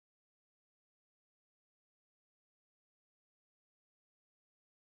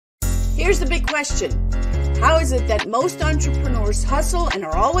here's the big question. How is it that most entrepreneurs hustle and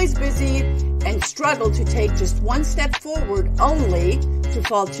are always busy and struggle to take just one step forward only to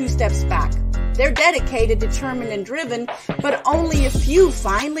fall two steps back? They're dedicated, determined, and driven, but only a few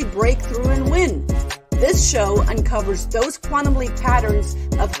finally break through and win. This show uncovers those quantum leap patterns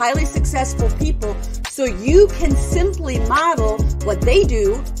of highly successful people so you can simply model what they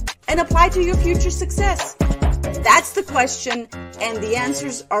do and apply to your future success. That's the question, and the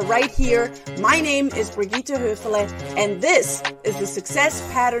answers are right here. My name is Brigitte Höfele, and this is the Success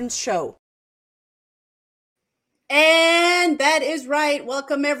Patterns Show. And that is right.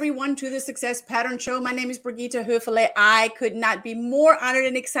 Welcome, everyone, to the Success Pattern Show. My name is Brigitte Höfele. I could not be more honored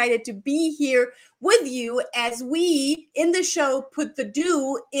and excited to be here with you as we, in the show, put the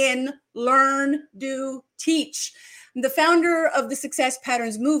do in learn, do, teach. I'm the founder of the Success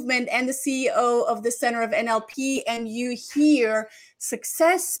Patterns Movement and the CEO of the Center of NLP. And you hear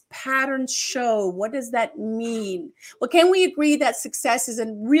Success Patterns Show. What does that mean? Well, can we agree that success is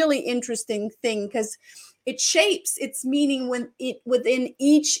a really interesting thing because it shapes its meaning within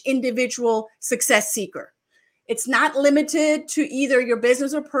each individual success seeker. It's not limited to either your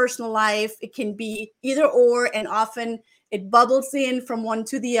business or personal life. It can be either or, and often it bubbles in from one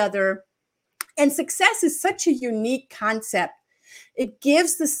to the other. And success is such a unique concept. It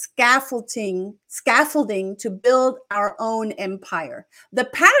gives the scaffolding to build our own empire. The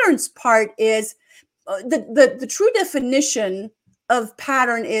patterns part is the true definition of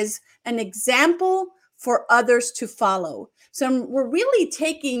pattern is an example for others to follow. So we're really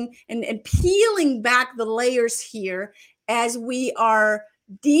taking and peeling back the layers here as we are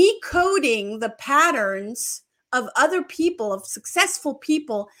decoding the patterns of other people, of successful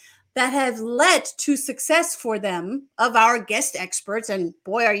people that have led to success for them, of our guest experts. And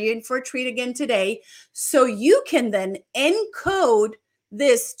boy, are you in for a treat again today. So you can then encode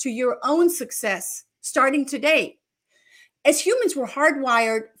this to your own success starting today. As humans, we're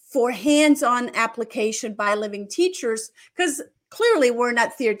hardwired for hands-on application by living teachers, because clearly we're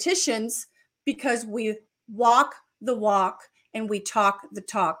not theoreticians, because we walk the walk and we talk the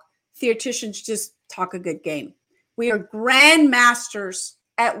talk. Theoreticians just talk a good game. We are grandmasters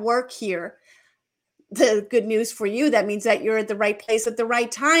at work here. The good news for you, that means that you're at the right place at the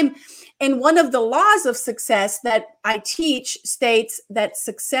right time. And one of the laws of success that I teach states that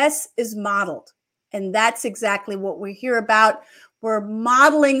success is modeled. And that's exactly what we're here about. We're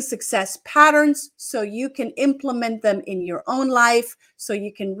modeling success patterns so you can implement them in your own life, so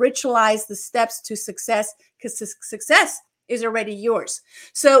you can ritualize the steps to success, because success is already yours.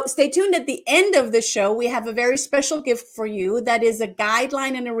 So stay tuned. At the end of the show, we have a very special gift for you that is a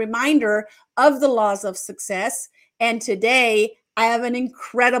guideline and a reminder of the laws of success. And today, I have an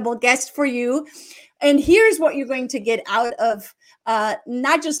incredible guest for you. And here's what you're going to get out of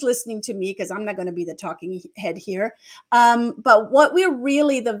not just listening to me, because I'm not going to be the talking head here, but what we're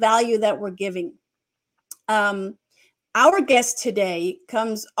really, the value that we're giving. Our guest today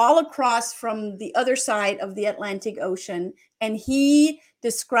comes all across from the other side of the Atlantic Ocean, and he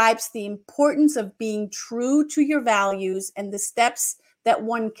describes the importance of being true to your values and the steps that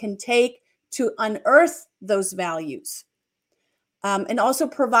one can take to unearth those values, and also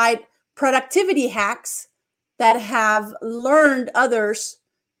provide productivity hacks that have learned others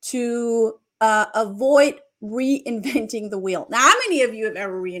to avoid reinventing the wheel. Now, how many of you have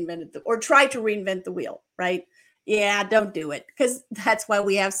ever reinvented or tried to reinvent the wheel, right? Yeah, don't do it, because that's why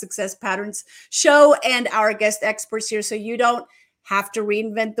we have Success Patterns Show and our guest experts here. So you don't have to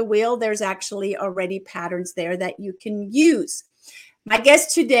reinvent the wheel. There's actually already patterns there that you can use. My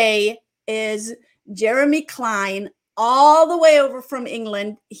guest today is Jeremy Cline, all the way over from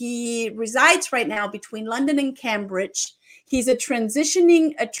England. He resides right now between London and Cambridge. He's a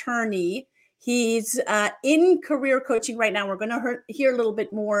transitioning attorney. He's in career coaching right now. We're going to hear a little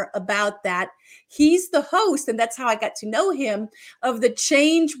bit more about that. He's the host, and that's how I got to know him, of the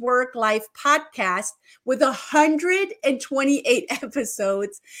Change Work Life podcast with 128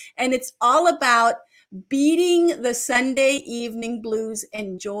 episodes. And it's all about beating the Sunday evening blues,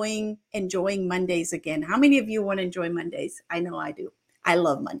 enjoying Mondays again. How many of you want to enjoy Mondays? I know I do. I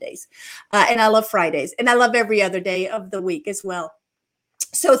love Mondays, and I love Fridays, and I love every other day of the week as well.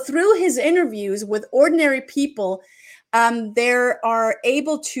 So through his interviews with ordinary people, they are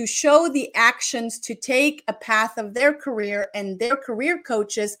able to show the actions to take a path of their career and their career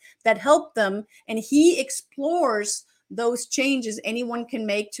coaches that help them. And he explores those changes anyone can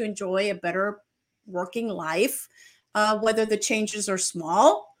make to enjoy a better working life, whether the changes are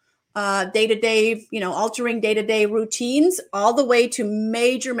small, day-to-day, altering day-to-day routines, all the way to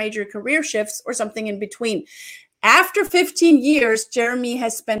major career shifts or something in between. After 15 years, Jeremy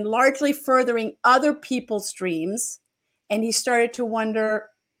has spent largely furthering other people's dreams, and he started to wonder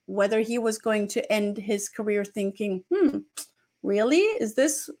whether he was going to end his career thinking, really? Is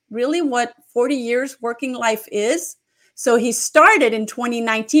this really what 40 years working life is? So he started in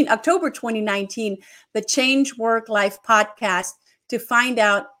 2019, October 2019, the Change Work Life podcast to find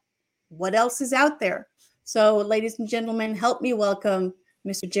out what else is out there. So, ladies and gentlemen, help me welcome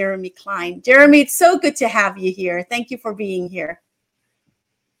Mr. Jeremy Cline. Jeremy, it's so good to have you here. Thank you for being here.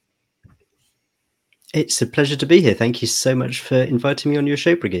 It's a pleasure to be here. Thank you so much for inviting me on your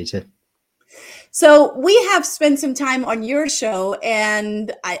show, Brigitte. So we have spent some time on your show,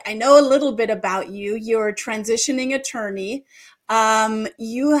 and I know a little bit about you. You're a transitioning attorney.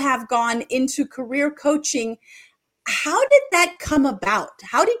 You have gone into career coaching. How did that come about?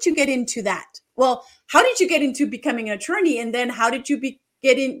 How did you get into that? Well, how did you get into becoming an attorney, and then how did you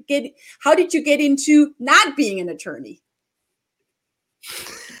how did you get into not being an attorney?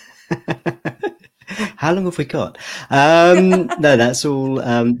 How long have we got? No, that's all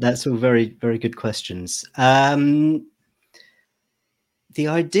very, very good questions. The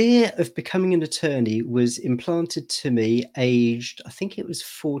idea of becoming an attorney was implanted to me aged, I think it was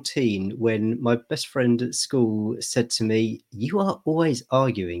 14, when my best friend at school said to me, "You are always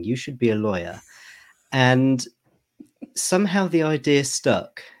arguing, you should be a lawyer." And somehow the idea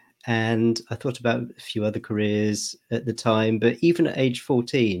stuck. And I thought about a few other careers at the time, but even at age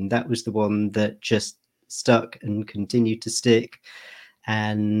 14, that was the one that just stuck and continued to stick.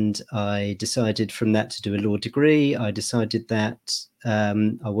 And I decided from that to do a law degree. I decided that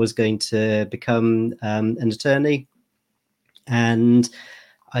I was going to become an attorney. And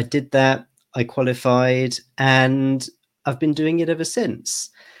I did that. I qualified, and I've been doing it ever since.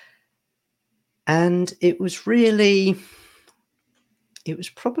 And it was probably 5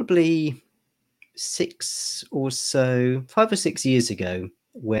 or 6 years ago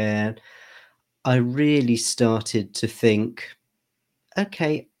where I really started to think,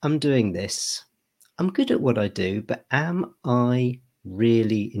 okay, I'm doing this. I'm good at what I do, but am I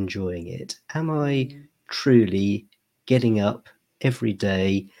really enjoying it? Am I truly getting up every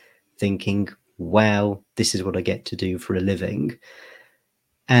day thinking, wow, this is what I get to do for a living?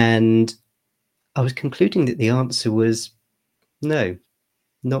 And I was concluding that the answer was no,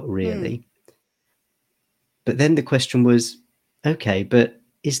 not really. But then the question was, okay, but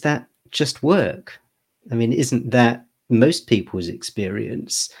is that just work? I mean, isn't that most people's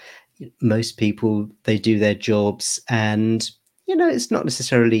experience? Most people, they do their jobs and, it's not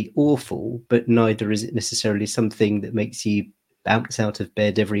necessarily awful, but neither is it necessarily something that makes you bounce out of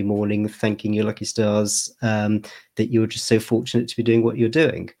bed every morning thanking your lucky stars that you're just so fortunate to be doing what you're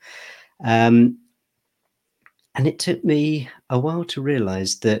doing. And it took me a while to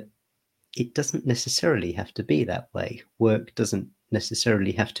realize that it doesn't necessarily have to be that way. Work doesn't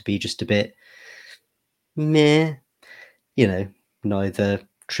necessarily have to be just a bit meh, neither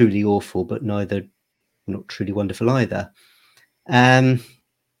truly awful, but neither not truly wonderful either. And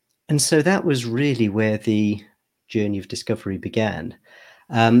so that was really where the journey of discovery began.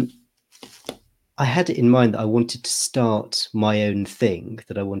 I had it in mind that I wanted to start my own thing,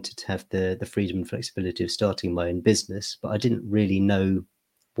 that I wanted to have the freedom and flexibility of starting my own business, but I didn't really know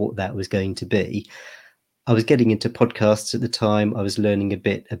what that was going to be. I was getting into podcasts at the time. I was learning a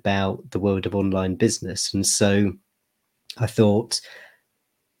bit about the world of online business. And so I thought,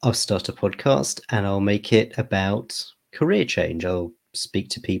 I'll start a podcast and I'll make it about career change. I'll speak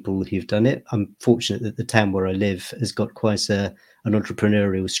to people who've done it. I'm fortunate that the town where I live has got quite an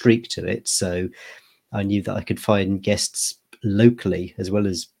entrepreneurial streak to it. So I knew that I could find guests locally as well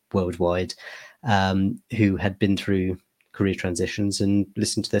as worldwide who had been through career transitions and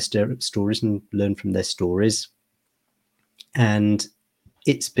listen to their stories and learn from their stories. And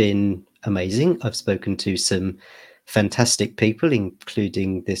it's been amazing. I've spoken to some fantastic people,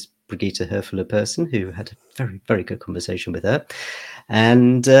 including this Brigitte Herfler person who had a very, very good conversation with her.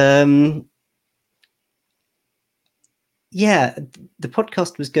 And yeah, the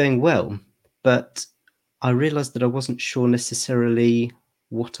podcast was going well, but I realized that I wasn't sure necessarily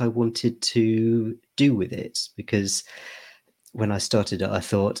what I wanted to do with it, because when I started it, I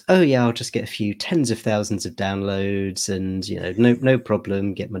thought, oh yeah, I'll just get a few tens of thousands of downloads and, no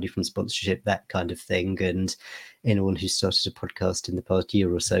problem, get money from sponsorship, that kind of thing. And anyone who started a podcast in the past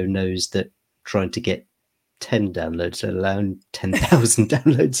year or so knows that trying to get 10 downloads, let alone 10,000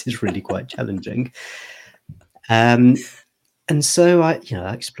 downloads, is really quite challenging. And so I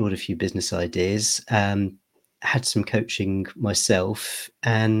explored a few business ideas, had some coaching myself,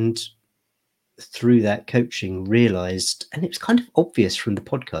 and through that coaching realized, and it was kind of obvious from the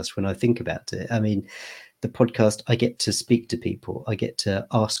podcast when I think about it, I mean, the podcast, I get to speak to people, I get to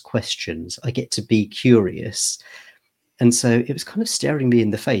ask questions, I get to be curious. And so it was kind of staring me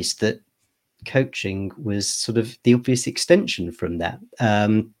in the face that coaching was sort of the obvious extension from that.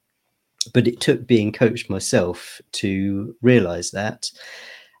 But it took being coached myself to realize that.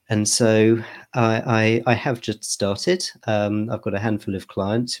 And so I have just started. I've got a handful of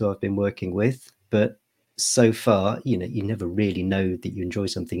clients who I've been working with, but so far, you never really know that you enjoy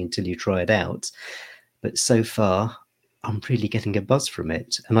something until you try it out. But so far, I'm really getting a buzz from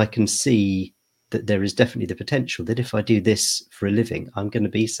it. And I can see that there is definitely the potential that if I do this for a living, I'm going to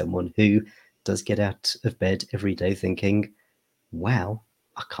be someone who does get out of bed every day thinking, wow,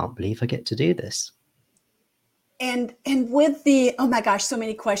 I can't believe I get to do this. And with the, oh my gosh, so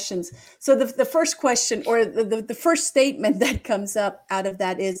many questions. So the first question, or the first statement that comes up out of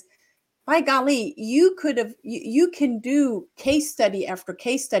that is, by golly, you can do case study after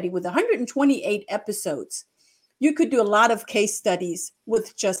case study with 128 episodes. You could do a lot of case studies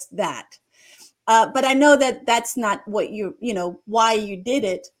with just that. But I know that that's not what why you did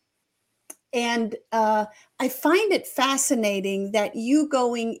it. And I find it fascinating that you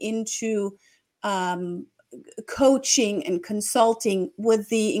going into coaching and consulting with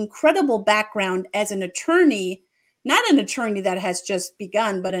the incredible background as an attorney, not an attorney that has just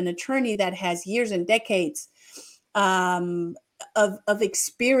begun, but an attorney that has years and decades of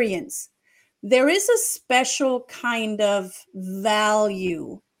experience. There is a special kind of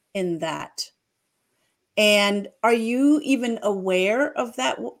value in that. And are you even aware of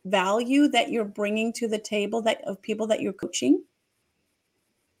that value that you're bringing to the table, that of people that you're coaching?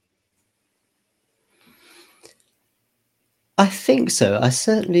 I think so. I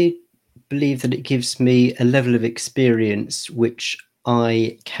certainly believe that it gives me a level of experience which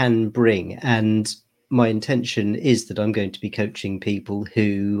I can bring. And my intention is that I'm going to be coaching people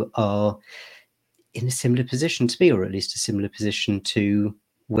who are in a similar position to me, or at least a similar position to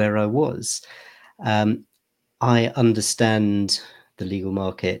where I was. I understand the legal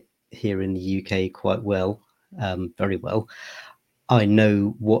market here in the UK quite well, very well. I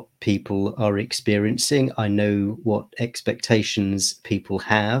know what people are experiencing. I know what expectations people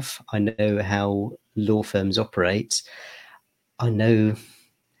have. I know how law firms operate. I know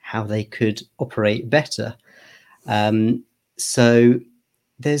how they could operate better. So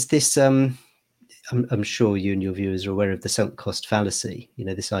there's this, I'm sure you and your viewers are aware of the sunk cost fallacy,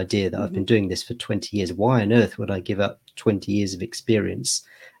 this idea that I've been doing this for 20 years. Why on earth would I give up 20 years of experience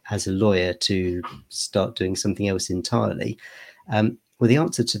as a lawyer to start doing something else entirely? Well, the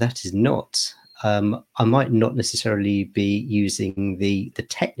answer to that is not. I might not necessarily be using the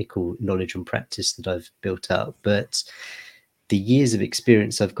technical knowledge and practice that I've built up, but the years of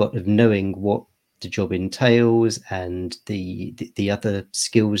experience I've got of knowing what the job entails and the other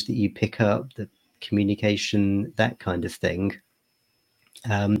skills that you pick up, the communication, that kind of thing.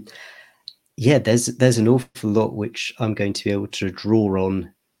 Yeah, there's an awful lot which I'm going to be able to draw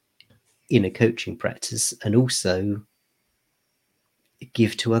on in a coaching practice, and also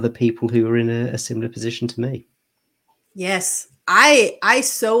give to other people who are in a similar position to me. Yes, I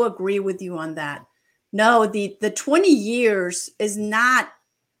so agree with you on that. No, the 20 years is not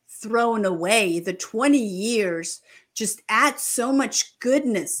thrown away. The 20 years just adds so much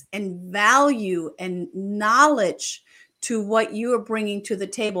goodness and value and knowledge to what you are bringing to the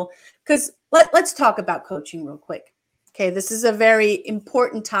table. Because let's talk about coaching real quick. Okay, this is a very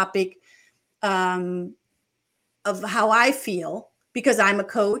important topic of how I feel, because I'm a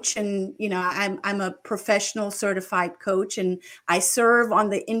coach, and I'm a professional certified coach, and I serve on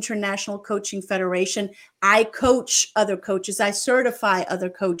the International Coaching Federation. I coach other coaches, I certify other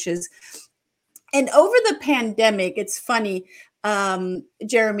coaches. And over the pandemic, it's funny,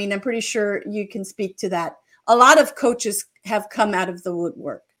 Jeremy, and I'm pretty sure you can speak to that. A lot of coaches have come out of the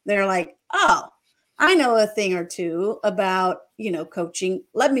woodwork. They're like, oh, I know a thing or two about, coaching.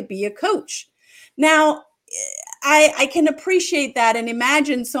 Let me be a coach. Now, I can appreciate that and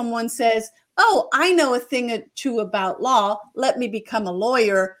imagine someone says, oh, I know a thing or two about law. Let me become a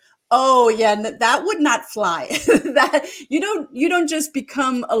lawyer. Oh yeah, that would not fly. That you don't just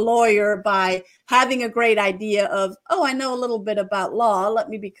become a lawyer by having a great idea of, oh, I know a little bit about law, let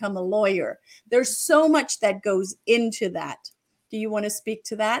me become a lawyer. There's so much that goes into that. Do you want to speak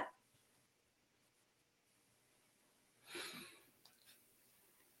to that?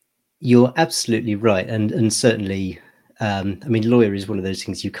 You're absolutely right, and certainly, I mean, lawyer is one of those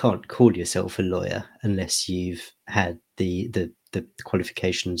things you can't call yourself a lawyer unless you've had the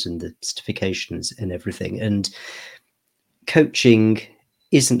qualifications and the certifications and everything. And coaching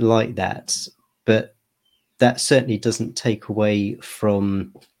isn't like that, but that certainly doesn't take away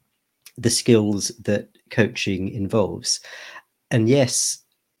from the skills that coaching involves. And yes,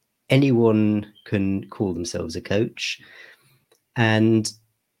 anyone can call themselves a coach, and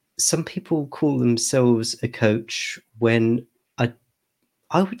some people call themselves a coach when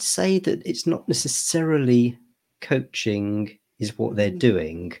I would say that it's not necessarily coaching is what they're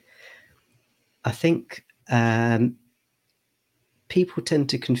doing. I think people tend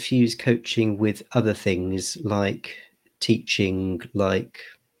to confuse coaching with other things like teaching, like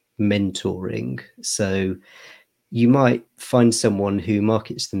mentoring. So you might find someone who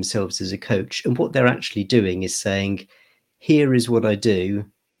markets themselves as a coach, and what they're actually doing is saying, here is what I do,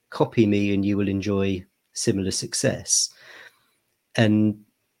 copy me and you will enjoy similar success. And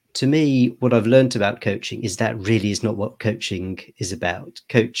to me, what I've learned about coaching is that really is not what coaching is about.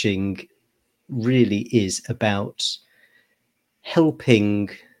 Coaching really is about helping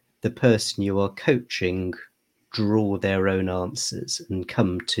the person you are coaching draw their own answers and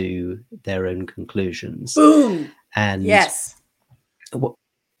come to their own conclusions. Boom. And yes. what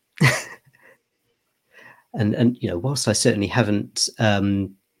and you know, whilst I certainly haven't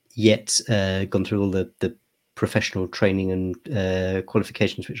yet gone through all the professional training and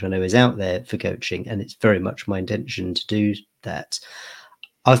qualifications which I know is out there for coaching, and it's very much my intention to do that,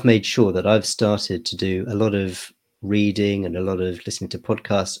 I've made sure that I've started to do a lot of reading and a lot of listening to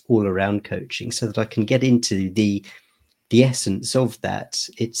podcasts all around coaching, so that I can get into the essence of that.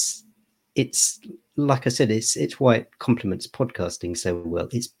 It's like I said, it's why it complements podcasting so well.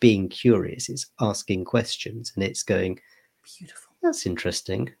 It's being curious, it's asking questions, and it's going, beautiful. That's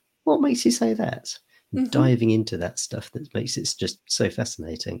interesting. What makes you say that? Diving into that stuff that makes it just so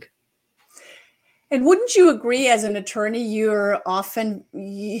fascinating. And wouldn't you agree, as an attorney, you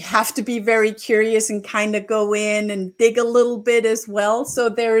have to be very curious and kind of go in and dig a little bit as well. So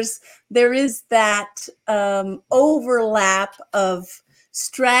there is that overlap of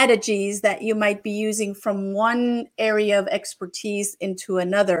strategies that you might be using from one area of expertise into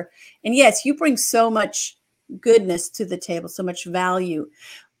another. And yes, you bring so much goodness to the table, so much value.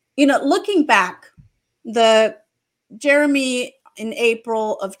 You know, looking back, the Jeremy in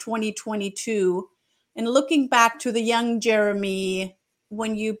April of 2022, and looking back to the young Jeremy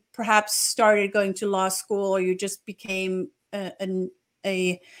when you perhaps started going to law school, or you just became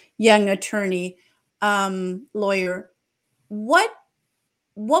a young attorney, lawyer, what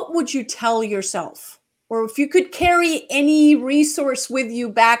would you tell yourself? Or if you could carry any resource with you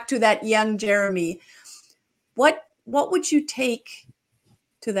back to that young Jeremy, what would you take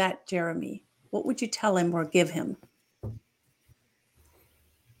to that Jeremy? What would you tell him or give him?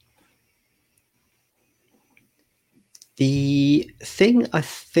 The thing I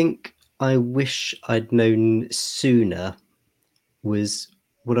think I wish I'd known sooner was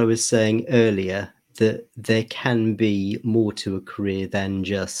what I was saying earlier, that there can be more to a career than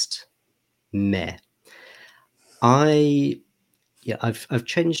just meh. I've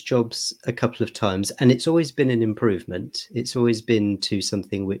changed jobs a couple of times, and it's always been an improvement. It's always been to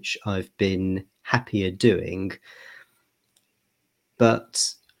something which I've been happier doing.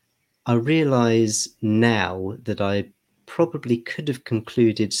 But I realize now that I probably could have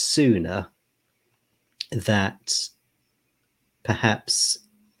concluded sooner that perhaps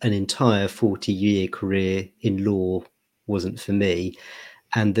an entire 40-year career in law wasn't for me,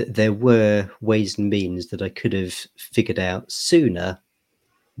 and that there were ways and means that I could have figured out sooner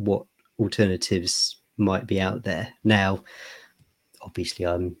what alternatives might be out there. Now, obviously,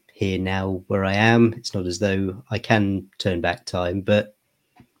 I'm here now where I am. It's not as though I can turn back time, but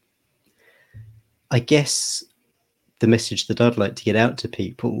I guess the message that I'd like to get out to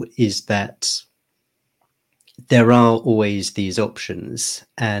people is that there are always these options,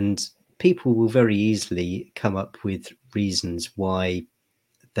 and people will very easily come up with reasons why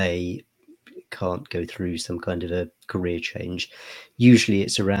they can't go through some kind of a career change. Usually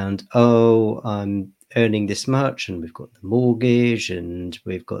it's around, oh, I'm earning this much and we've got the mortgage and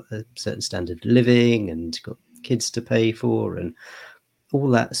we've got a certain standard of living and got kids to pay for and all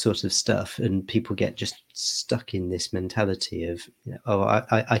that sort of stuff. And people get just stuck in this mentality of, you know, oh,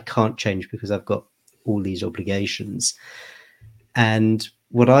 I can't change because I've got all these obligations. And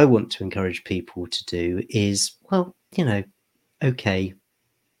what I want to encourage people to do is, well, you know, okay,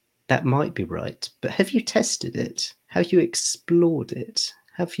 that might be right, but have you tested it? Have you explored it?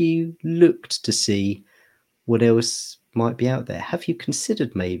 Have you looked to see what else might be out there? Have you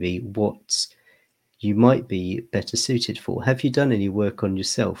considered maybe what you might be better suited for? Have you done any work on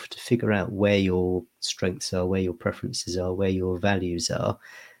yourself to figure out where your strengths are, where your preferences are, where your values are?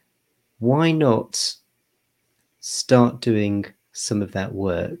 Why not start doing some of that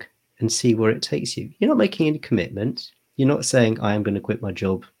work and see where it takes you? You're not making any commitment. You're not saying, I am going to quit my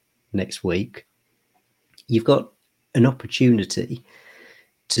job next week, you've got an opportunity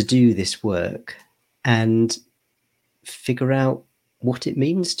to do this work and figure out what it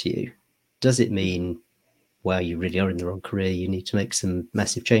means to you. Does it mean, well, you really are in the wrong career, you need to make some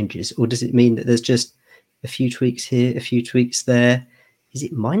massive changes? Or does it mean that there's just a few tweaks here, a few tweaks there? Is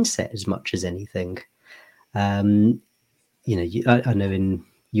it mindset as much as anything? I know in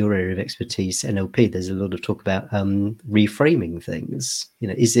your area of expertise, NLP, there's a lot of talk about reframing things.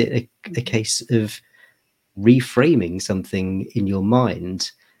 Is it a case of reframing something in your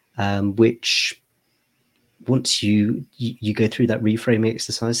mind, which once you go through that reframing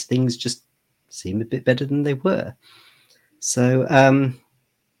exercise, things just seem a bit better than they were. So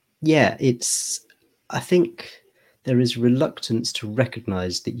I think there is reluctance to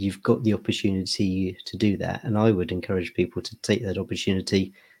recognize that you've got the opportunity to do that, and I would encourage people to take that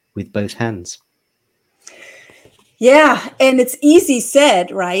opportunity with both hands. Yeah, and it's easy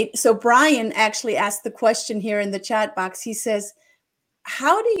said, right? So Brian actually asked the question here in the chat box. He says,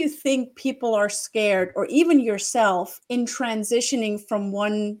 how do you think people are scared, or even yourself, in transitioning from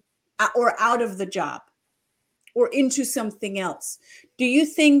one or out of the job or into something else? Do you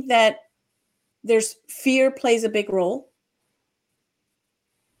think that there's fear plays a big role?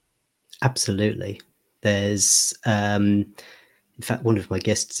 Absolutely. There's in fact, one of my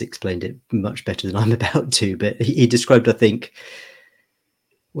guests explained it much better than I'm about to, but he described, I think,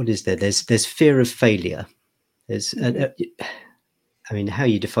 what is there? There's fear of failure. There's I mean, how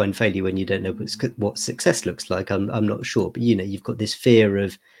you define failure when you don't know what success looks like, I'm not sure. But you've got this fear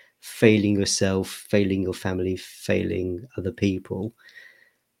of failing yourself, failing your family, failing other people,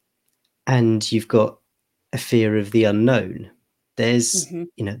 and you've got a fear of the unknown. There's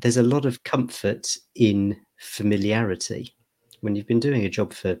there's a lot of comfort in familiarity. When you've been doing a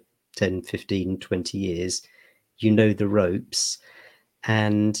job for 10, 15, 20 years, you know the ropes,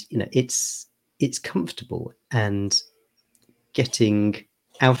 and it's comfortable, and getting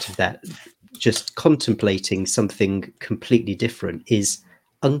out of that, just contemplating something completely different, is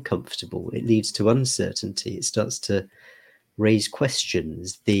uncomfortable. It leads to uncertainty. It starts to raise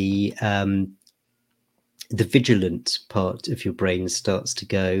questions. The vigilant part of your brain starts to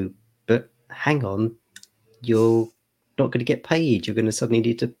go, but hang on, you're not going to get paid. You're going to suddenly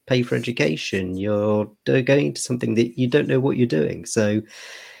need to pay for education. You're going into something that you don't know what you're doing. So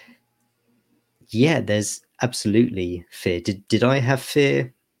yeah, there's absolutely fear. Did I have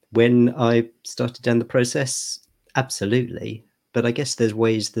fear when I started down the process? Absolutely. But I guess there's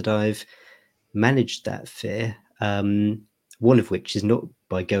ways that I've managed that fear. One of which is not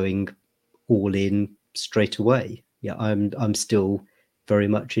by going all in straight away. Yeah, I'm still very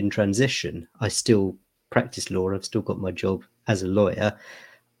much in transition. I still practice law. I've still got my job as a lawyer.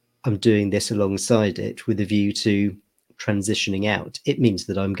 I'm doing this alongside it with a view to transitioning out. It means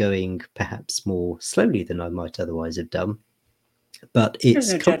that I'm going perhaps more slowly than I might otherwise have done, but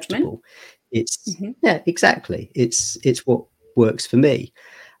it's comfortable. Judgment. It's yeah, exactly. It's what works for me.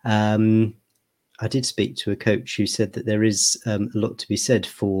 I did speak to a coach who said that there is a lot to be said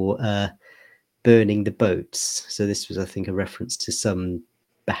for burning the boats. So this was, I think, a reference to some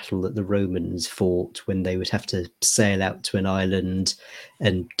battle that the Romans fought when they would have to sail out to an island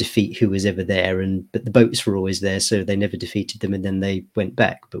and defeat who was ever there. But the boats were always there, so they never defeated them, and then they went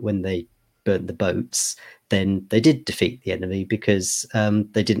back. But when they burnt the boats, then they did defeat the enemy because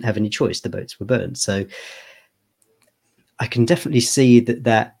they didn't have any choice. The boats were burnt. So I can definitely see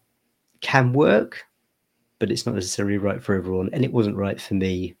that can work, but it's not necessarily right for everyone. And it wasn't right for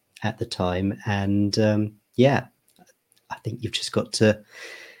me at the time. And I think you've got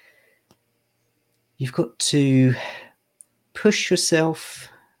to push yourself,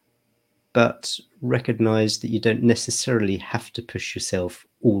 but recognize that you don't necessarily have to push yourself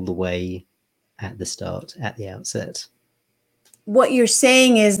all the way at the start, at the outset. What you're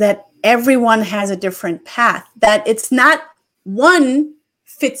saying is that everyone has a different path, that it's not one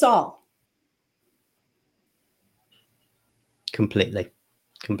fits all. Completely.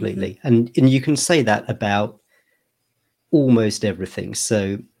 And you can say that about almost everything.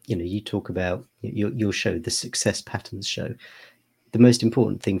 So you talk about your show, the Success Patterns Show. The most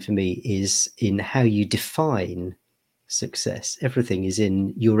important thing for me is in how you define success. Everything is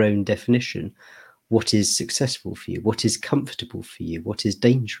in your own definition. What is successful for you? What is comfortable for you? What is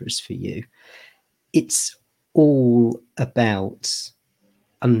dangerous for you? It's all about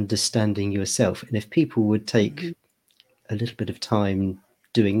understanding yourself. And if people would take a little bit of time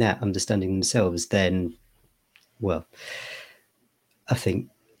doing that, understanding themselves, then, well, I think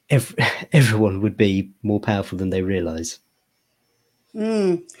everyone would be more powerful than they realize.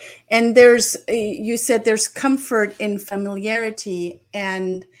 And you said there's comfort in familiarity,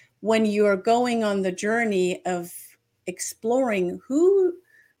 and when you're going on the journey of exploring who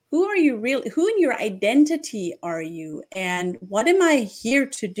are you really, who in your identity are you, and what am I here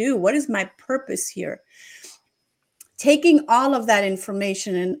to do, what is my purpose here? Taking all of that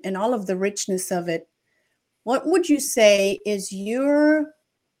information and all of the richness of it, what would you say is your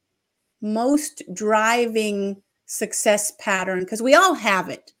most driving success pattern? Because we all have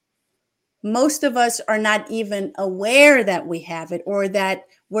it. Most of us are not even aware that we have it or that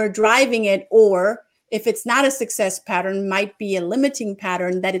we're driving it, or if it's not a success pattern, might be a limiting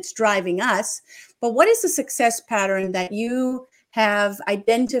pattern that it's driving us. But what is the success pattern that you have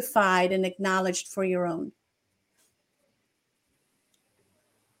identified and acknowledged for your own?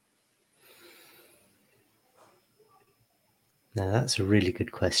 Now, that's a really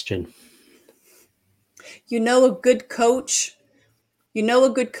good question. You know a good coach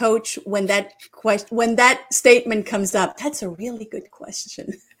when that statement comes up. That's a really good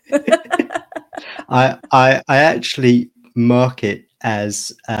question. I actually mark it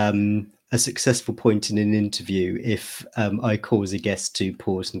as a successful point in an interview if I cause a guest to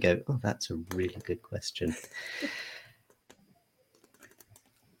pause and go, "Oh, that's a really good question."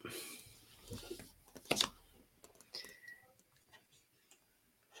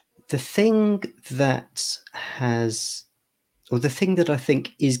 The thing that I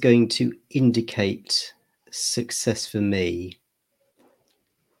think is going to indicate success for me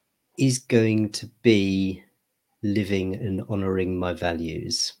is going to be living and honoring my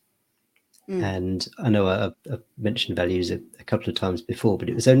values. And I know I've mentioned values a couple of times before, but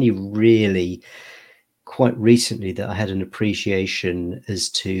it was only really quite recently that I had an appreciation as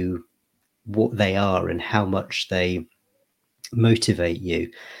to what they are and how much they motivate you.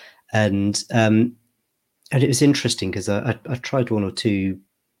 And it was interesting because I tried one or two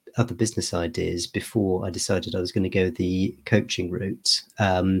other business ideas before I decided I was going to go the coaching route.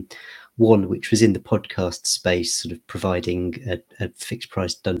 One which was in the podcast space, sort of providing a fixed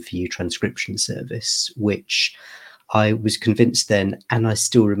price done for you transcription service, which I was convinced then, and I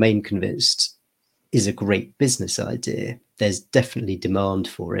still remain convinced, is a great business idea. There's definitely demand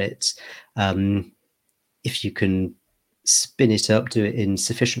for it. If you can spin it up, do it in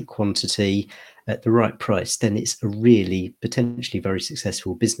sufficient quantity at the right price, then it's a really potentially very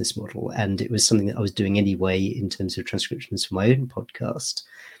successful business model. And it was something that I was doing anyway in terms of transcriptions for my own podcast.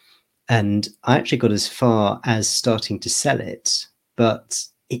 And I actually got as far as starting to sell it, but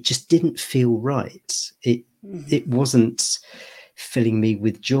it just didn't feel right. It wasn't filling me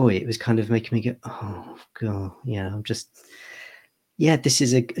with joy. It was kind of making me go, "Oh God, this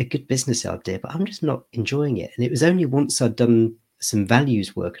is a good business idea, but I'm just not enjoying it." And it was only once I'd done some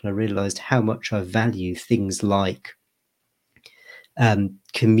values work and I realized how much I value things like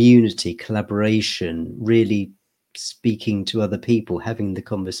community, collaboration, really speaking to other people, having the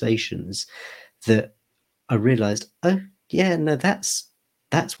conversations, that I realized, oh yeah, no, that's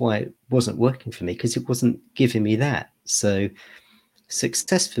why it wasn't working for me, because it wasn't giving me that. So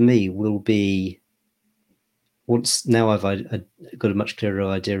success for me will be, once now I've got a much clearer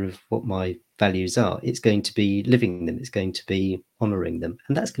idea of what my values are, it's going to be living them, it's going to be honoring them,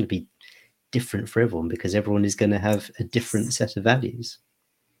 and that's going to be different for everyone because everyone is going to have a different set of values.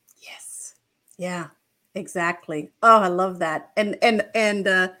 Yes. Yeah, exactly. Oh, I love that. And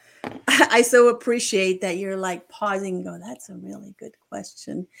I so appreciate that you're like pausing and go, that's a really good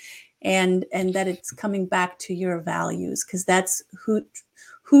question. And that it's coming back to your values, because that's who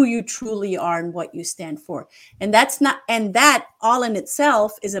you truly are and what you stand for. And that all in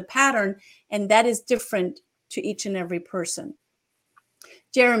itself is a pattern, and that is different to each and every person.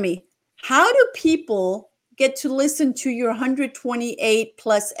 Jeremy, how do people get to listen to your 128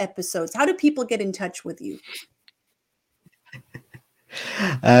 plus episodes? How do people get in touch with you?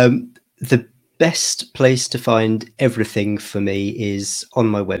 The best place to find everything for me is on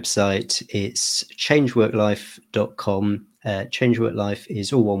my website. It's changeworklife.com. Changeworklife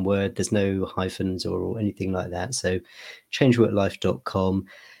is all one word. There's no hyphens or anything like that. So changeworklife.com.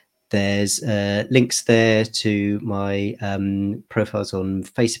 There's links there to my profiles on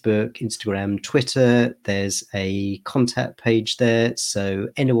Facebook, Instagram, Twitter. There's a contact page there. So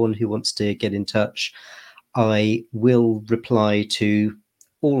anyone who wants to get in touch, I will reply to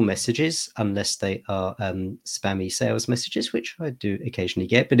all messages unless they are spammy sales messages, which I do occasionally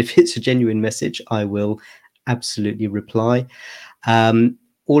get. But if it's a genuine message, I will absolutely reply.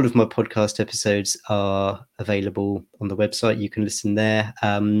 All of my podcast episodes are available on the website. You can listen there,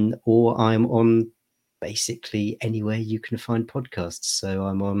 or I'm on basically anywhere you can find podcasts. So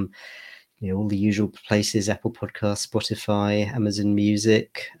I'm on all the usual places: Apple Podcasts, Spotify, Amazon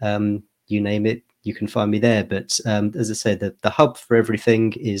Music, you name it. you can find me there. But as I say, the hub for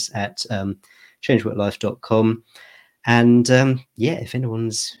everything is at changeworklife.com. And if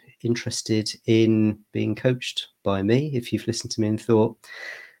anyone's interested in being coached by me, if you've listened to me and thought,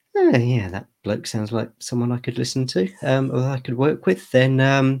 oh, yeah, that bloke sounds like someone I could listen to or I could work with,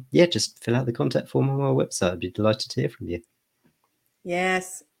 then just fill out the contact form on my website. I'd be delighted to hear from you.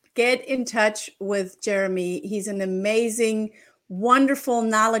 Yes, get in touch with Jeremy. He's an amazing, wonderful,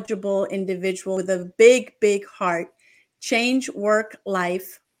 knowledgeable individual with a big, big heart.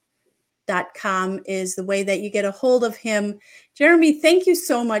 changeworklife.com is the way that you get a hold of him. Jeremy, thank you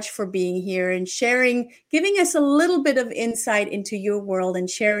so much for being here and sharing, giving us a little bit of insight into your world and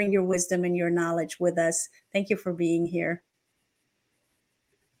sharing your wisdom and your knowledge with us. Thank you for being here.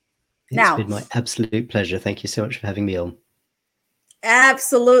 It's been my absolute pleasure. Thank you so much for having me on.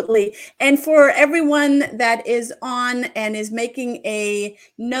 Absolutely. And for everyone that is on and is making a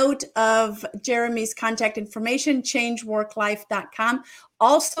note of Jeremy's contact information, changeworklife.com.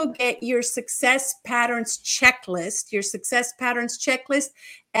 Also get your success patterns checklist,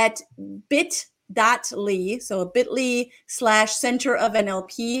 at bit.ly. So bit.ly/center of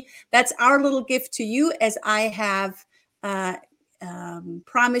NLP. That's our little gift to you, as I have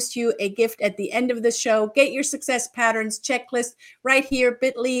promised you a gift at the end of the show. Get your success patterns checklist right here,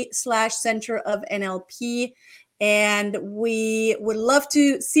 bit.ly/center of NLP. And we would love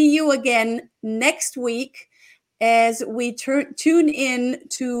to see you again next week as we tune in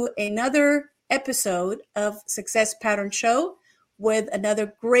to another episode of Success Pattern Show with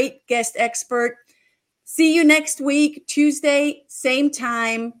another great guest expert. See you next week, Tuesday, same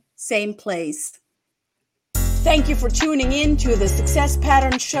time, same place. Thank you for tuning in to the Success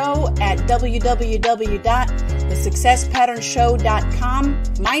Pattern Show at www.thesuccesspatternshow.com.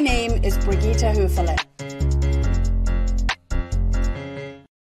 My name is Brigitte Höfele.